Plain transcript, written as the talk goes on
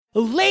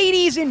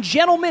Ladies and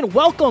gentlemen,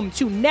 welcome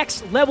to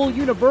Next Level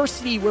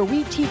University, where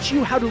we teach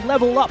you how to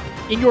level up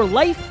in your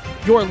life,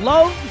 your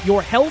love,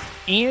 your health,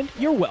 and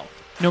your wealth.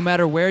 No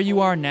matter where you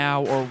are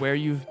now or where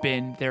you've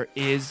been, there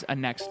is a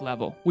next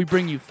level. We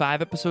bring you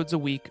 5 episodes a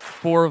week,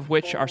 4 of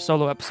which are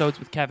solo episodes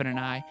with Kevin and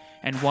I,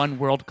 and 1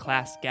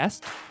 world-class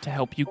guest to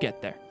help you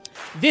get there.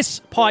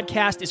 This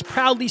podcast is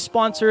proudly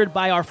sponsored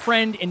by our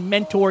friend and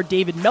mentor,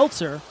 David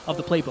Meltzer of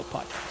the Playbook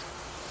Podcast.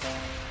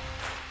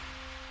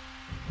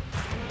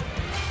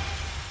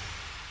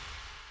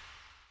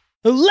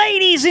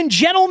 Ladies and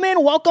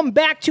gentlemen, welcome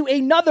back to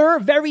another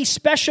very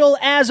special,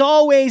 as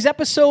always,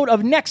 episode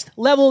of Next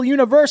Level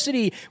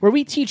University, where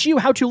we teach you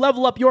how to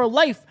level up your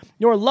life,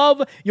 your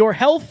love, your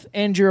health,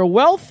 and your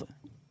wealth.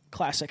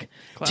 Classic.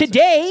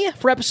 Today,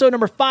 for episode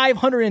number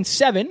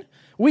 507,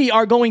 we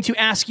are going to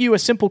ask you a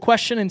simple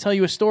question and tell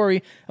you a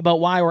story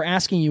about why we're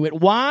asking you it.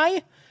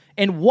 Why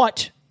and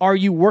what are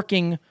you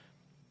working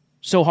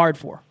so hard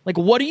for? Like,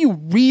 what are you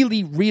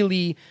really,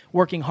 really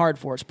working hard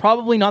for? It's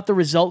probably not the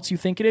results you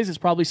think it is. It's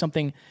probably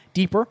something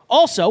deeper.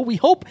 Also, we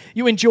hope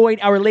you enjoyed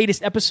our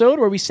latest episode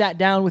where we sat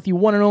down with the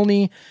one and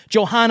only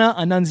Johanna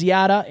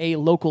Annunziata, a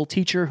local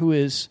teacher who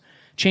is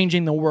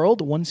changing the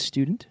world one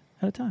student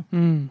at a time.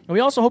 And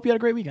we also hope you had a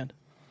great weekend.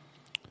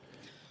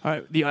 All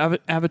right, the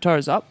avatar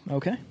is up.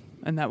 Okay.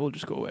 And that will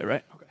just go away,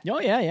 right? Okay.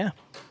 Oh, yeah.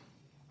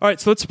 All right,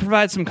 so let's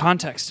provide some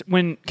context.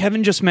 When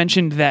Kevin just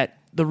mentioned that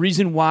the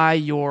reason why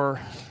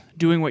you're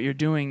doing what you're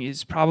doing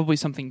is probably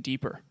something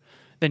deeper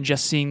than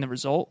just seeing the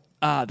result.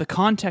 The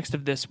context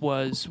of this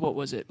was, what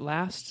was it,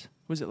 last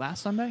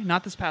Sunday?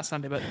 Not this past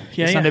Sunday, but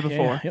the Sunday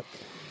before. Yep.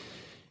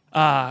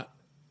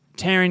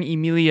 Taryn,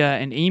 Emilia,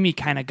 and Amy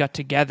kind of got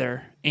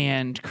together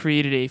and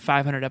created a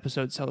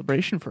 500-episode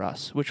celebration for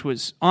us, which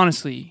was,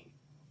 honestly,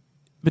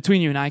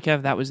 between you and I,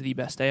 Kev, that was the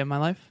best day of my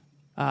life.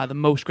 The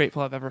most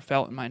grateful I've ever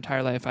felt in my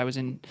entire life.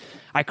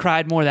 I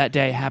cried more that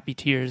day, happy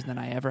tears, than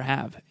I ever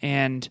have.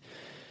 And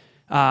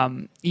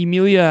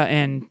Emilia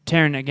and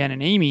Taryn again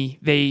and Amy,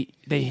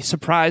 they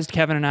surprised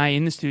Kevin and I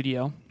in the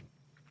studio,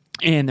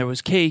 and there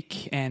was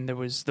cake, and there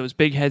was those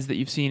big heads that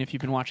you've seen if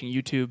you've been watching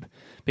YouTube,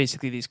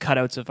 basically these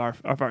cutouts of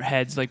our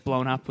heads like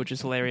blown up, which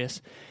is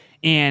hilarious.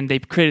 And they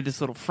created this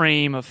little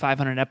frame of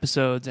 500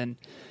 episodes, and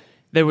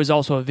there was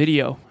also a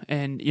video.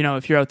 And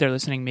if you're out there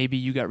listening, maybe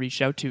you got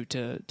reached out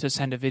to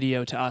send a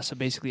video to us,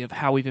 basically of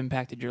how we've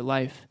impacted your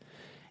life.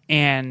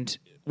 And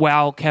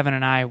while Kevin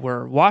and I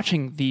were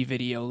watching the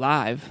video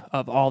live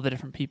of all the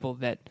different people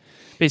that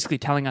basically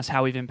telling us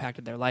how we've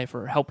impacted their life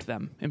or helped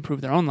them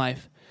improve their own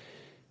life,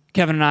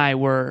 Kevin and I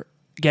were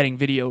getting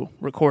video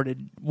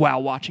recorded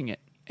while watching it,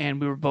 and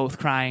we were both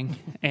crying,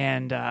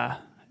 and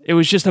it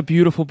was just a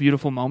beautiful,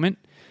 beautiful moment,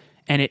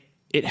 and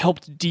it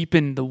helped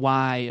deepen the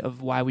why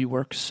of why we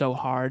work so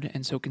hard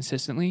and so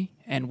consistently,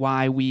 and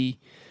why we,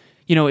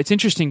 it's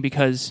interesting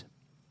because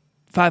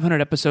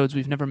 500 episodes,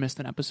 we've never missed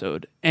an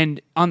episode.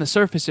 And on the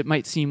surface, it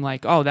might seem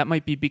like, oh, that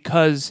might be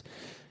because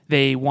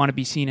they want to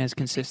be seen as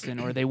consistent,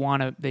 or they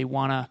want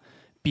to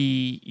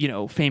be,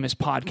 famous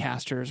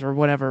podcasters or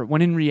whatever.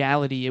 When in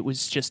reality, it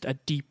was just a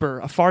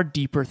far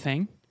deeper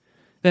thing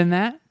than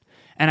that.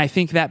 And I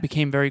think that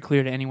became very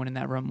clear to anyone in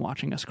that room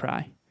watching us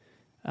cry.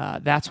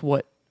 That's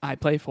what I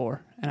play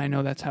for, and I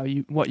know that's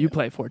what you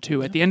play for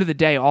too. At the end of the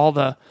day, all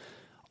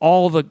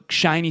the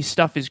shiny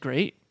stuff is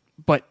great.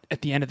 But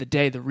at the end of the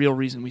day, the real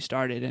reason we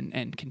started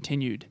and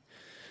continued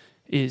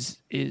is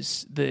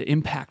the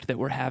impact that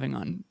we're having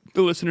on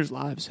the listeners'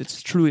 lives.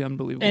 It's truly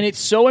unbelievable. And it's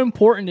so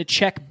important to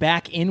check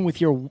back in with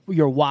your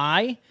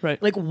why.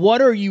 Right. Like, what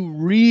are you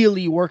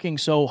really working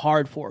so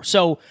hard for?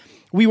 So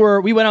we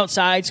went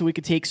outside so we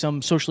could take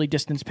some socially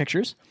distanced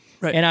pictures.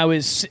 Right. And I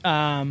was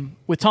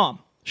with Tom.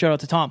 Shout out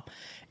to Tom.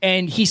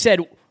 And he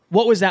said,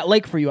 what was that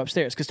like for you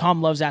upstairs? Because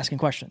Tom loves asking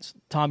questions.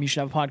 Tom, you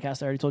should have a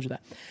podcast. I already told you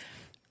that.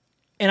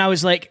 And I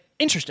was like,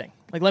 interesting.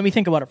 Like, let me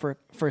think about it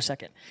for a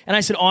second. And I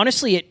said,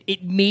 honestly,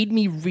 it made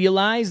me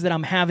realize that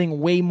I'm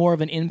having way more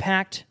of an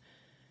impact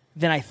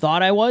than I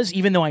thought I was,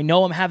 even though I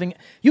know I'm having...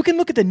 You can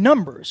look at the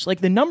numbers.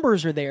 Like, the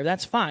numbers are there.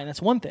 That's fine.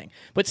 That's one thing.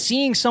 But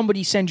seeing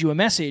somebody send you a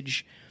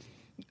message,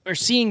 or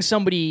seeing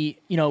somebody,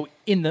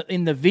 in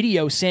the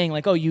video saying,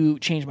 like, oh, you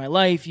changed my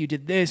life, you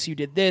did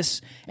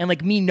this, and,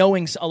 like, me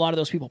knowing a lot of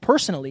those people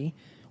personally,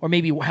 or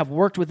maybe have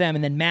worked with them,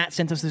 and then Matt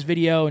sent us this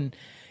video, and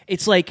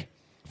it's like...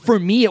 For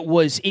me,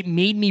 it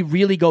made me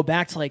really go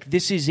back to, like,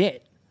 this is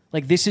it.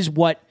 Like, this is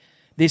what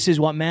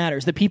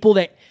matters. The people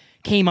that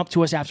came up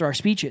to us after our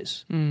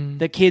speeches,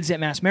 the kids at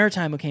Mass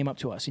Maritime who came up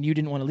to us, and you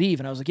didn't want to leave,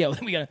 and I was like, yeah,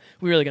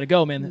 we really got to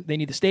go, man. They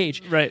need the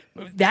stage. Right.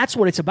 That's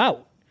what it's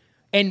about.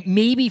 And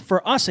maybe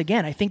for us,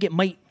 again, I think it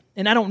might,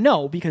 and I don't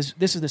know because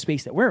this is the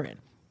space that we're in,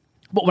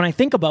 but when I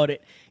think about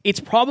it, it's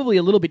probably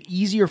a little bit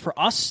easier for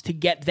us to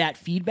get that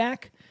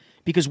feedback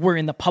because we're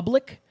in the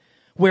public,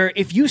 where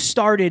if you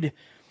started,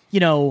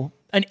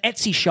 an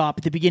Etsy shop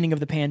at the beginning of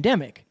the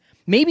pandemic,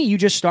 maybe you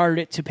just started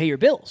it to pay your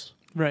bills.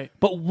 Right.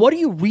 But what do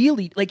you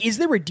really, like, is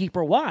there a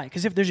deeper why?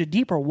 Because if there's a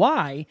deeper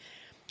why,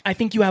 I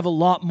think you have a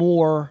lot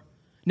more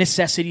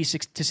necessity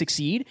to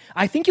succeed.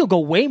 I think you'll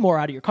go way more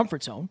out of your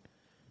comfort zone.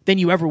 than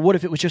you ever would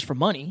if it was just for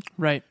money.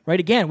 Right. Right?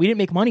 Again, we didn't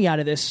make money out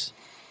of this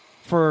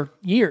for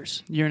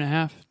years. Year and a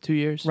half, 2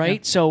 years. Right?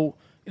 Yeah. So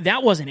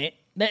that wasn't it.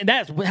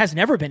 That has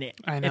never been it.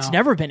 I know. It's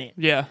never been it.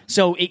 Yeah.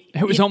 So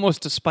It was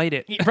almost despite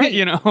it. right,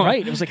 You know?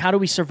 Right. It was like, how do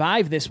we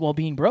survive this while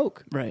being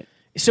broke? Right.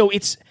 So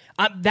it's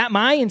that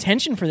my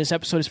intention for this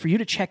episode is for you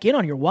to check in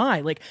on your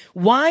why. Like,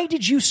 why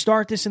did you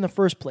start this in the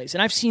first place?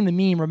 And I've seen the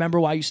meme, remember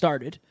why you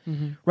started,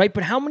 right?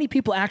 But how many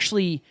people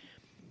actually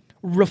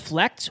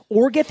reflect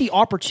or get the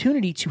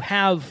opportunity to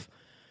have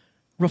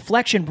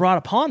reflection brought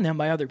upon them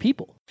by other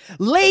people?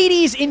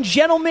 Ladies and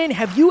gentlemen,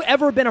 have you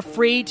ever been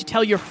afraid to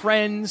tell your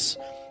friends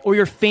or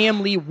your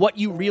family what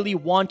you really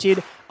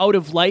wanted out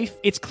of life?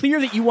 It's clear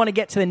that you want to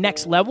get to the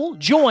next level.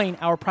 Join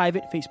our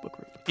private Facebook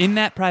group. In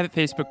that private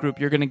Facebook group,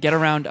 you're going to get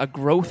around a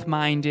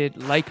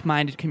growth-minded,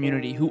 like-minded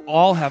community who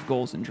all have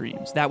goals and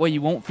dreams. That way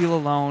you won't feel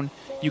alone.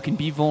 You can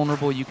be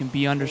vulnerable. You can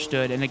be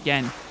understood. And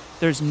again,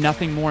 there's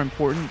nothing more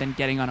important than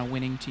getting on a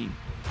winning team.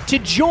 To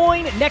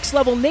join Next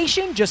Level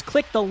Nation, just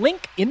click the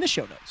link in the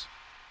show notes.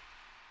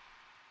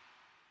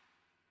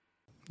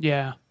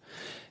 Yeah.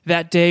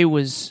 That day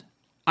was...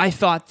 I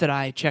thought that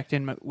I checked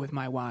in with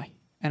my why.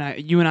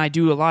 And you and I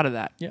do a lot of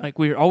that. Yeah. Like,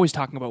 we're always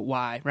talking about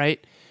why,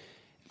 right?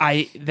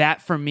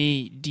 That for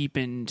me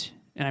deepened,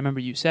 and I remember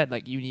you said,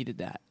 like, you needed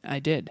that. I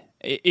did.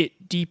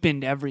 It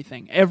deepened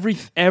everything.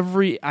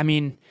 I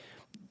mean,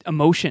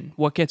 emotion.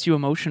 What gets you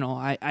emotional?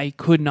 I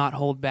could not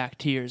hold back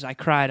tears. I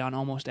cried on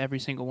almost every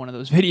single one of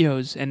those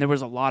videos, and there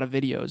was a lot of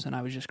videos, and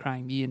I was just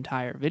crying the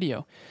entire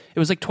video. It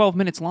was like 12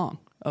 minutes long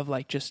of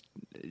like just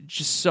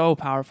so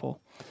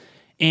powerful.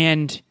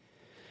 And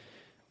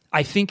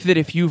I think that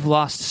if you've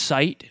lost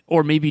sight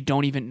or maybe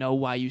don't even know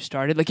why you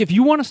started, like if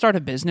you want to start a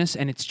business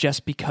and it's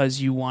just because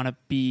you want to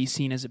be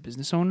seen as a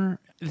business owner,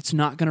 it's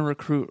not going to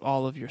recruit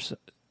all of your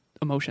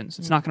emotions.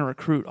 It's not going to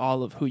recruit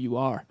all of who you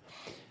are.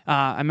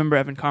 I remember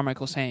Evan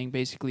Carmichael saying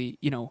basically,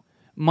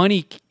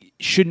 money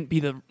shouldn't be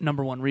the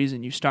number one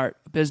reason you start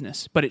a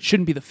business, but it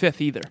shouldn't be the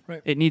fifth either.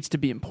 Right. It needs to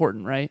be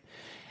important, right?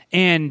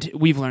 And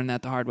we've learned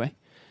that the hard way.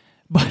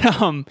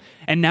 But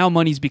and now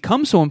money's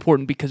become so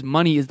important because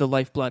money is the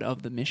lifeblood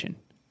of the mission.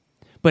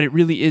 But it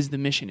really is the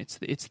mission.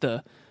 It's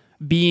the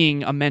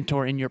being a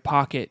mentor in your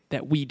pocket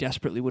that we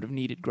desperately would have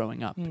needed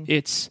growing up.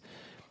 It's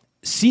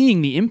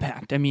seeing the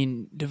impact. I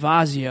mean,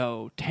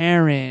 DeVazio,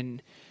 Taryn,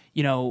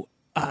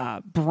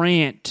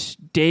 Brant,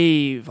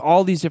 Dave,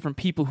 all these different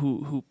people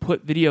who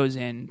put videos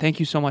in. Thank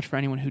you so much for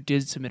anyone who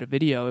did submit a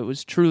video. It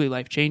was truly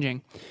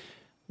life-changing.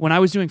 When I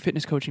was doing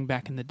fitness coaching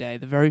back in the day,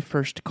 the very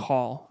first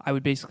call, I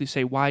would basically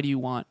say, why do you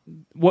want,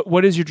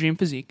 what is your dream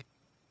physique?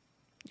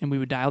 And we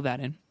would dial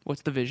that in.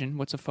 What's the vision?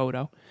 What's a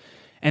photo?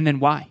 And then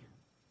why?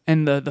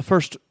 And the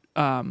first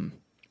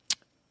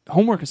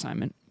homework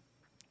assignment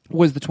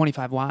was the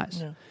 25 whys.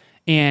 Yeah.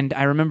 And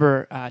I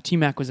remember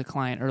T-Mac was a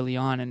client early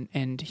on,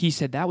 and he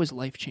said that was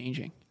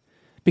life-changing.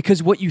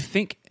 Because what you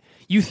think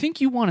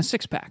you want a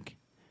six-pack,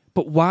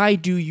 but why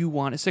do you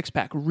want a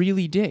six-pack?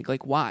 Really dig.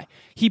 Like, why?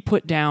 He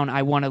put down,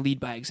 I want to lead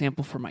by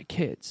example for my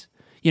kids.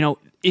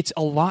 It's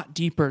a lot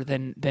deeper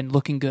than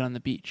looking good on the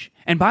beach.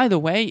 And by the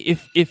way,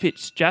 if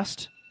it's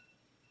just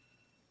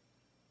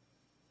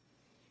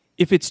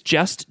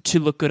to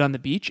look good on the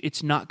beach,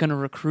 it's not going to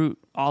recruit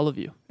all of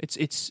you.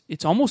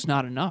 It's almost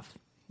not enough.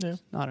 Yeah.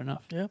 It's not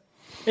enough. Yeah.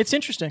 It's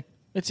interesting.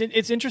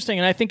 It's interesting,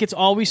 and I think it's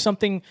always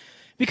something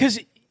because,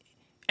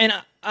 and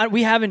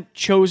we haven't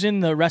chosen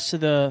the rest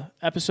of the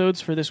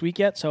episodes for this week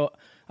yet, so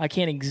I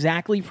can't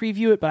exactly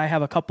preview it, but I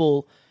have a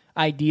couple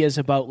ideas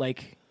about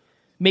like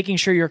making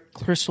sure you're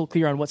crystal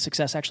clear on what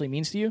success actually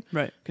means to you.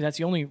 Right. Because that's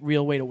the only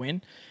real way to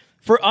win.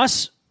 For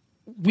us,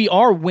 we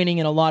are winning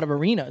in a lot of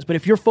arenas, but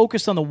if you're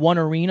focused on the one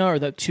arena or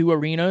the two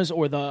arenas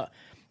or the,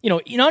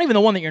 not even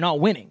the one that you're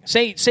not winning,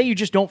 say you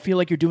just don't feel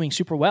like you're doing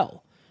super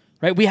well,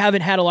 right? We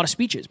haven't had a lot of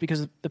speeches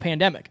because of the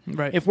pandemic.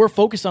 Right. If we're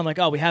focused on like,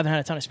 we haven't had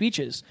a ton of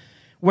speeches,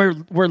 we're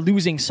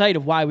losing sight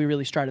of why we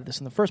really started this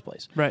in the first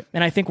place. Right.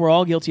 And I think we're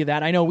all guilty of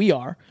that. I know we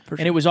are. For sure.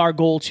 And it was our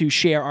goal to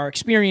share our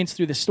experience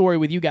through the story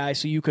with you guys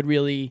so you could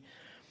really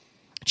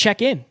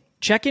check in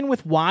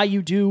with why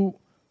you do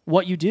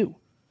what you do.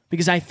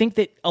 Because I think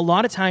that a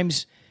lot of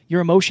times your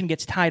emotion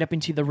gets tied up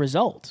into the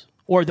result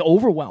or the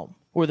overwhelm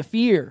or the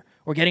fear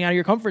or getting out of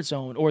your comfort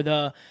zone or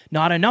the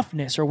not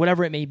enoughness or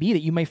whatever it may be that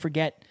you may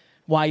forget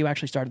why you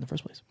actually started in the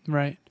first place.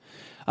 Right.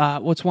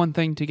 What's one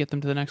thing to get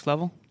them to the next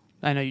level?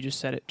 I know you just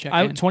said it. Check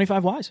in.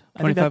 25 whys.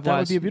 I think that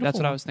would be a beautiful That's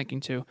what one. I was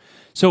thinking too.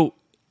 So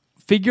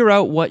figure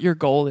out what your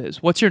goal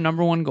is. What's your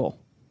number one goal?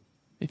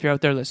 If you're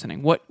out there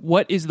listening,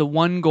 what is the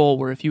one goal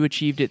where if you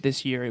achieved it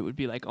this year, it would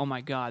be like, oh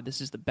my God, this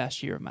is the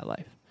best year of my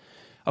life.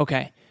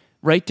 Okay.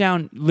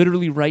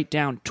 Literally write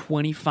down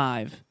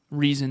 25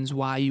 reasons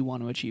why you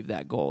want to achieve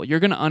that goal. You're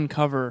going to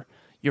uncover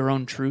your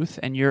own truth,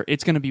 and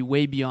it's going to be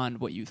way beyond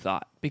what you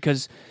thought.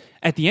 Because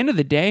at the end of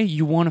the day,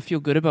 you want to feel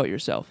good about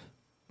yourself.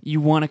 You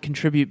want to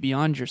contribute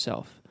beyond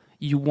yourself.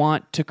 You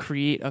want to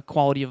create a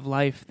quality of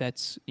life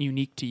that's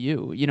unique to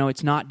you.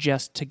 It's not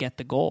just to get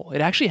the goal. It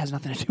actually has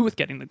nothing to do with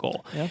getting the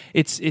goal. Yeah.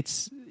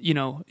 It's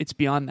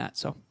beyond that.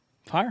 So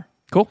fire.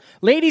 Cool.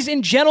 Ladies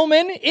and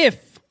gentlemen,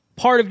 if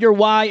part of your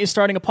why is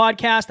starting a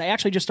podcast, I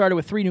actually just started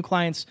with 3 new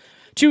clients,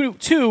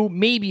 two,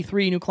 maybe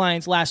 3 new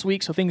clients last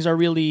week, so things are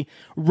really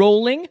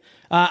rolling.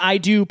 I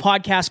do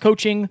podcast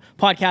coaching,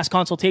 podcast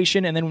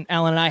consultation, and then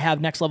Alan and I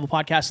have Next Level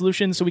Podcast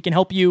Solutions, so we can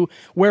help you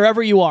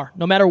wherever you are.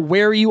 No matter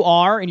where you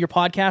are in your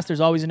podcast, there's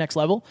always a next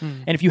level.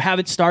 And if you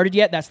haven't started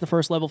yet, that's the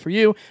first level for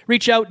you.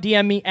 Reach out,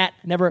 DM me at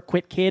Never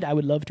Quit Kid. I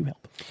would love to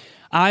help.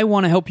 I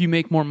want to help you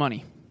make more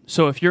money.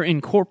 So if you're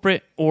in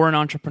corporate or an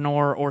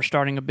entrepreneur or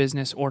starting a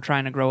business or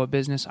trying to grow a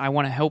business, I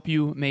want to help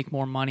you make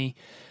more money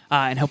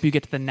and help you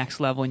get to the next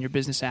level in your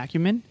business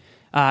acumen.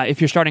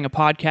 If you're starting a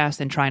podcast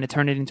and trying to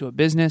turn it into a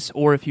business,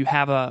 or if you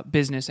have a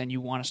business and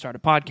you want to start a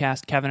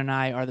podcast, Kevin and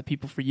I are the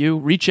people for you.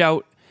 Reach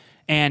out,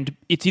 and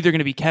it's either going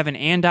to be Kevin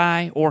and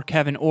I, or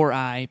Kevin or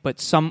I,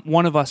 but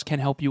one of us can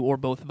help you, or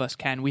both of us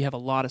can. We have a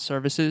lot of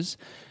services.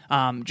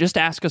 Just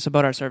ask us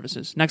about our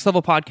services. Next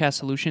Level Podcast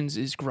Solutions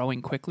is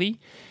growing quickly,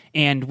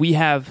 and we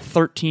have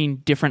 13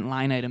 different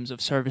line items of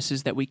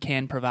services that we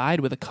can provide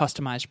with a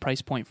customized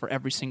price point for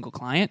every single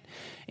client.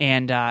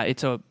 And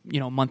it's a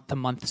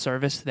month-to-month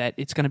service that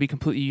it's going to be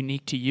completely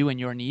unique to you and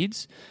your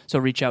needs. So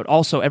reach out.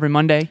 Also, every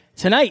Monday.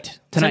 Tonight,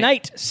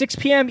 6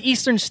 p.m.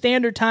 Eastern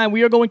Standard Time,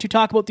 we are going to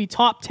talk about the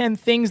top 10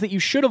 things that you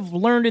should have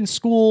learned in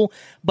school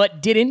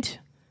but didn't.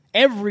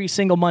 Every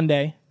single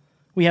Monday,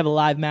 we have a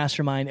live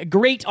mastermind. A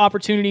great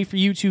opportunity for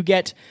you to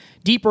get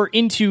deeper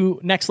into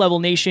Next Level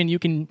Nation. You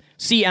can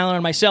see Alan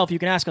and myself. You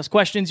can ask us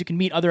questions. You can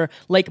meet other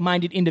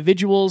like-minded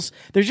individuals.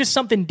 There's just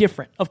something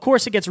different. Of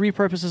course, it gets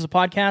repurposed as a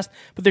podcast,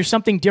 but there's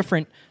something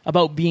different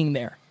about being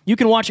there. You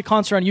can watch a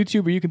concert on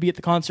YouTube, or you can be at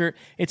the concert.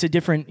 It's a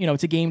different,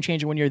 it's a game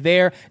changer when you're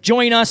there.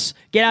 Join us,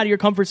 get out of your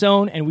comfort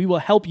zone, and we will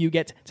help you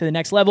get to the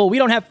next level. We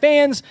don't have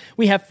fans,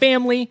 we have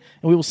family,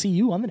 and we will see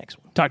you on the next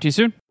one. Talk to you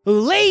soon.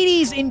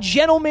 Ladies and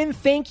gentlemen,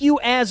 thank you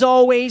as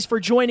always for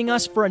joining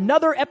us for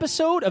another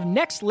episode of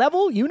Next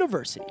Level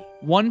University.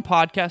 One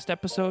podcast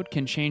episode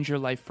can change your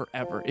life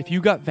forever. If you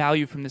got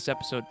value from this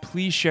episode,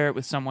 please share it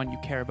with someone you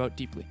care about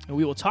deeply. And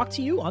we will talk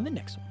to you on the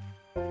next one.